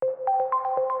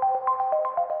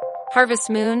Harvest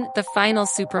moon, the final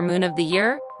supermoon of the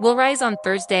year, will rise on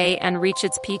Thursday and reach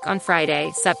its peak on Friday,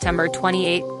 September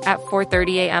 28 at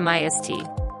 4:30 AM IST.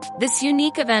 This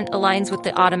unique event aligns with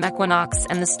the autumn equinox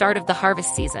and the start of the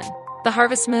harvest season. The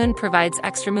harvest moon provides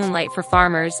extra moonlight for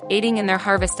farmers, aiding in their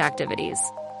harvest activities.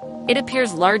 It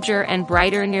appears larger and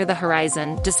brighter near the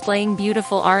horizon, displaying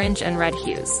beautiful orange and red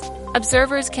hues.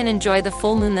 Observers can enjoy the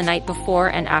full moon the night before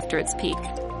and after its peak.